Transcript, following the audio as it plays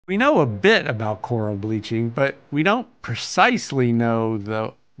We know a bit about coral bleaching, but we don't precisely know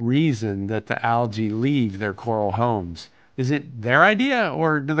the reason that the algae leave their coral homes. Is it their idea,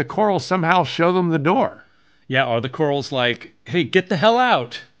 or do the corals somehow show them the door? Yeah, are the corals like, hey, get the hell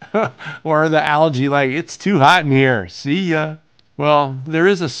out? Or are the algae like, it's too hot in here, see ya? Well, there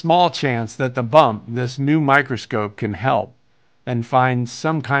is a small chance that the bump, this new microscope, can help and find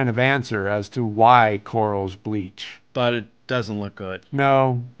some kind of answer as to why corals bleach. But it doesn't look good.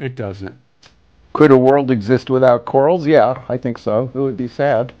 No, it doesn't. Could a world exist without corals? Yeah, I think so. It would be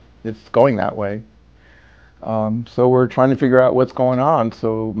sad. It's going that way. So we're trying to figure out what's going on.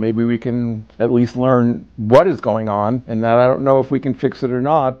 So maybe we can at least learn what is going on. And that I don't know if we can fix it or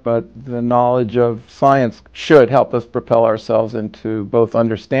not, but the knowledge of science should help us propel ourselves into both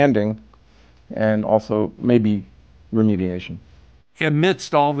understanding and also maybe remediation.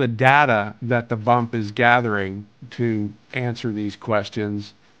 Amidst all the data that the bump is gathering to answer these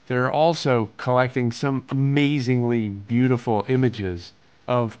questions, they're also collecting some amazingly beautiful images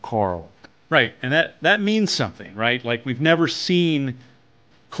of coral. Right, and that means something, right? Like we've never seen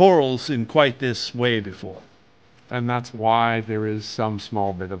corals in quite this way before. And that's why there is some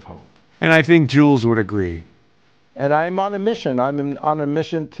small bit of hope. And I think Jules would agree. And I'm on a mission. On a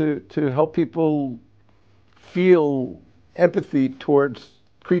mission to help people feel empathy towards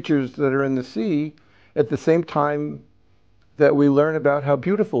creatures that are in the sea at the same time that we learn about how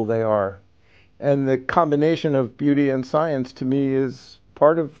beautiful they are. And the combination of beauty and science to me is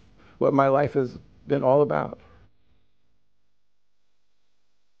part of what my life has been all about.